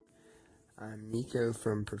I'm Nico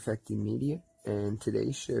from Perfected Media, and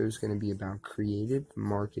today's show is going to be about creative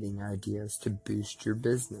marketing ideas to boost your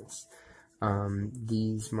business.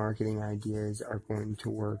 These marketing ideas are going to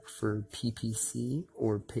work for PPC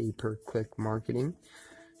or pay-per-click marketing,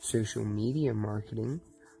 social media marketing,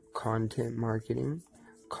 content marketing,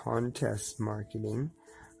 contest marketing,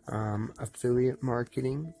 affiliate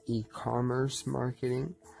marketing, e-commerce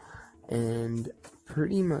marketing, and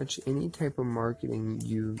pretty much any type of marketing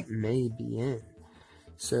you may be in.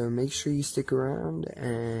 So make sure you stick around,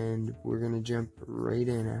 and we're going to jump right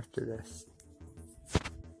in after this.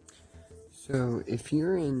 So if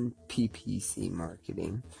you're in PPC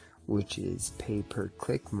marketing, which is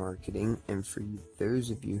pay-per-click marketing, and for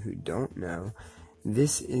those of you who don't know,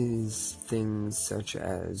 this is things such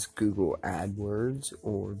as Google AdWords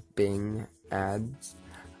or Bing ads,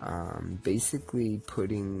 basically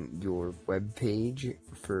putting your web page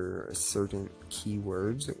for certain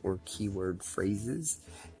keywords or keyword phrases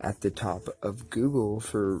at the top of Google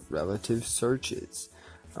for relative searches.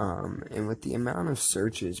 And with the amount of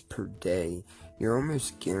searches per day, you're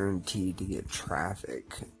almost guaranteed to get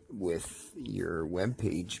traffic with your web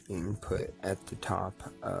page being put at the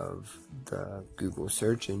top of the Google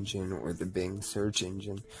search engine or the Bing search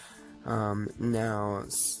engine. Now,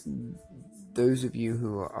 those of you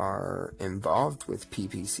who are involved with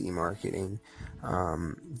PPC marketing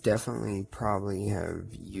definitely probably have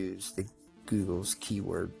used the Google's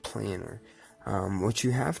keyword planner. What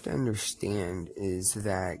you have to understand is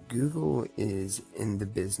that Google is in the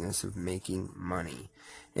business of making money,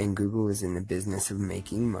 and Google is in the business of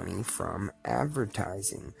making money from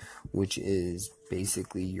advertising, which is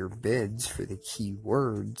basically your bids for the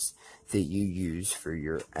keywords that you use for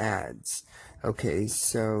your ads. Okay,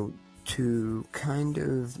 so to kind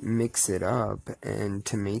of mix it up and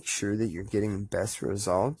to make sure that you're getting best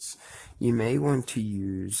results, you may want to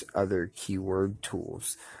use other keyword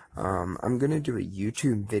tools. I'm going to do a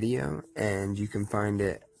YouTube video, and you can find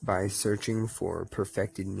it by searching for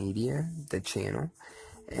Perfected Media, the channel,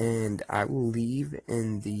 and I will leave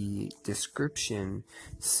in the description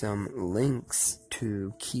some links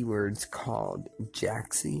to keywords called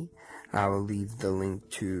Jaxie. I will leave the link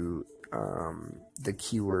to the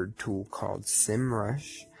keyword tool called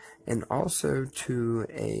SEMrush, and also to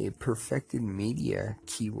a Perfected Media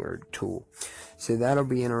keyword tool. So that'll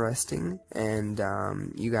be interesting, and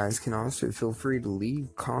you guys can also feel free to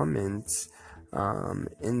leave comments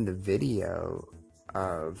in the video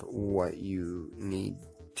of what you need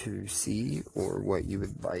to see or what you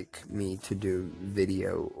would like me to do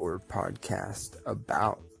video or podcast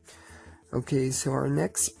about. Okay, so our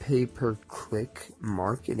next pay-per-click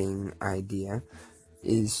marketing idea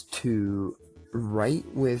is to write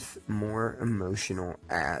with more emotional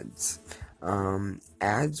ads.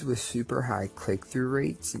 Ads with super high click-through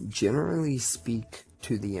rates generally speak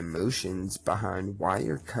to the emotions behind why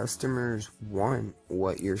your customers want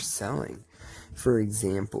what you're selling. For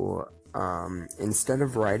example, instead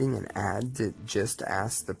of writing an ad that just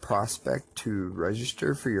asks the prospect to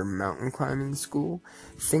register for your mountain climbing school,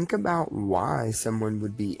 think about why someone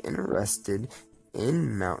would be interested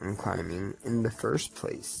in mountain climbing in the first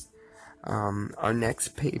place. Our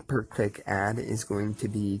next pay-per-click ad is going to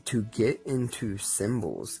be to get into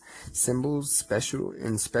symbols. Symbols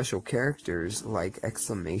special characters like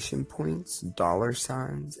exclamation points, dollar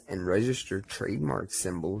signs, and registered trademark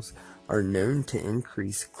symbols are known to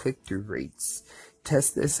increase click-through rates.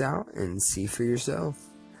 Test this out and see for yourself.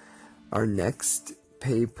 Our next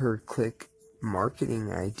pay-per-click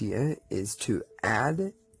marketing idea is to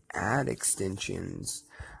add ad extensions.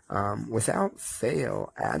 Without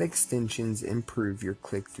fail, ad extensions improve your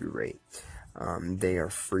click-through rate. They are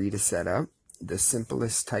free to set up. The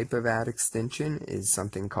simplest type of ad extension is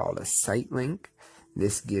something called a site link.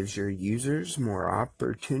 This gives your users more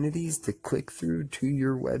opportunities to click through to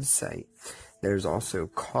your website. There's also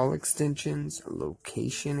call extensions,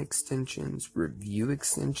 location extensions, review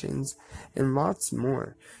extensions, and lots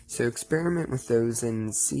more. So experiment with those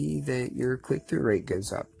and see that your click-through rate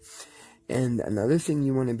goes up. And another thing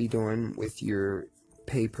you want to be doing with your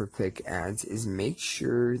pay-per-click ads is make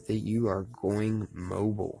sure that you are going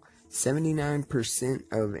mobile. 79%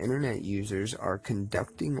 of internet users are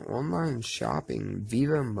conducting online shopping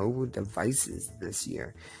via mobile devices this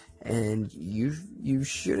year. And you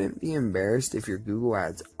shouldn't be embarrassed if your Google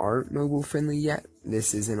ads aren't mobile friendly yet.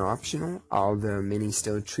 This isn't optional, although many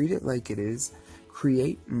still treat it like it is.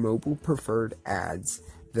 Create mobile preferred ads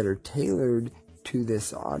that are tailored to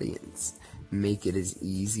this audience. Make it as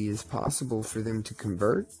easy as possible for them to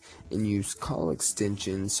convert, and use call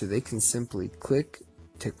extensions so they can simply click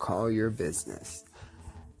to call your business.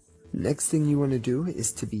 Next thing you want to do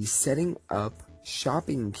is to be setting up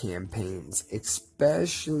shopping campaigns,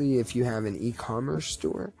 especially if you have an e-commerce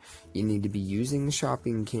store. You need to be using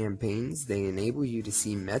shopping campaigns. They enable you to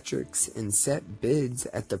see metrics and set bids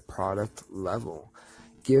at the product level.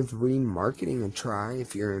 Give remarketing a try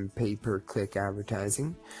if you're in pay-per-click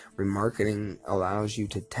advertising. Remarketing allows you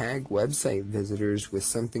to tag website visitors with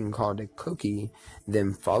something called a cookie,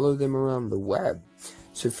 then follow them around the web.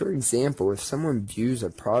 So for example, if someone views a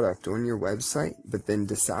product on your website but then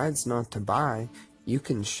decides not to buy, you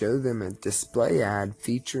can show them a display ad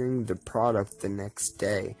featuring the product the next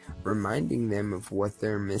day, reminding them of what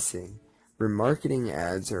they're missing. Remarketing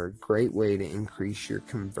ads are a great way to increase your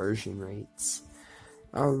conversion rates.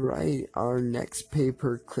 Alright, our next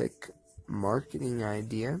pay-per-click marketing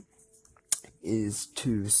idea is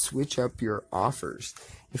to switch up your offers.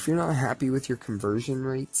 If you're not happy with your conversion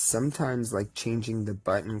rates, sometimes like changing the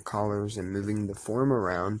button colors and moving the form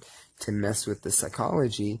around to mess with the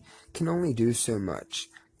psychology can only do so much.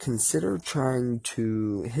 Consider trying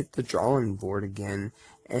to hit the drawing board again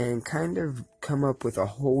and kind of come up with a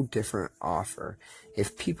whole different offer.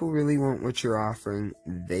 If people really want what you're offering,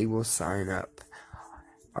 they will sign up.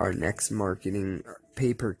 Our next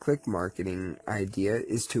pay-per-click marketing idea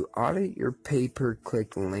is to audit your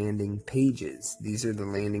pay-per-click landing pages. These are the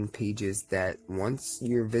landing pages that once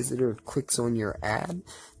your visitor clicks on your ad,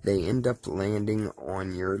 they end up landing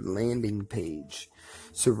on your landing page.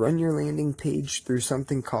 So run your landing page through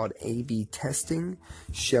something called A/B testing,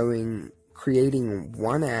 creating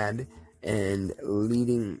one ad and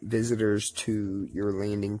leading visitors to your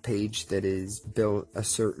landing page that is built a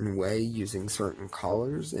certain way using certain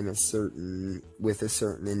colors and with a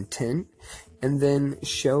certain intent, and then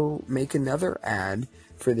make another ad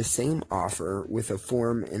for the same offer with a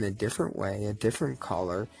form in a different way, a different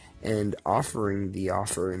color, and offering the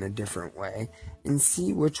offer in a different way, and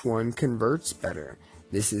see which one converts better.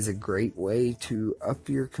 This is a great way to up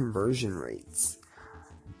your conversion rates.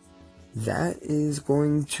 That is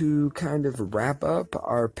going to kind of wrap up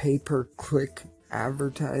our pay-per-click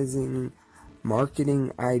advertising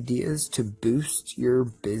marketing ideas to boost your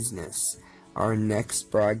business. Our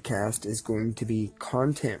next broadcast is going to be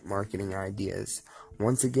content marketing ideas.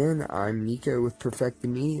 Once again, I'm Nico with Perfected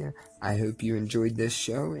Media. I hope you enjoyed this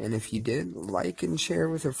show, and if you did, like and share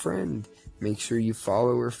with a friend. Make sure you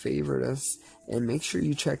follow or favorite us, and make sure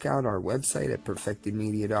you check out our website at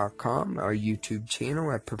perfectedmedia.com, our YouTube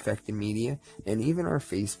channel at Perfected Media, and even our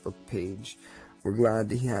Facebook page. We're glad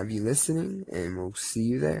to have you listening, and we'll see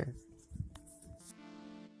you there.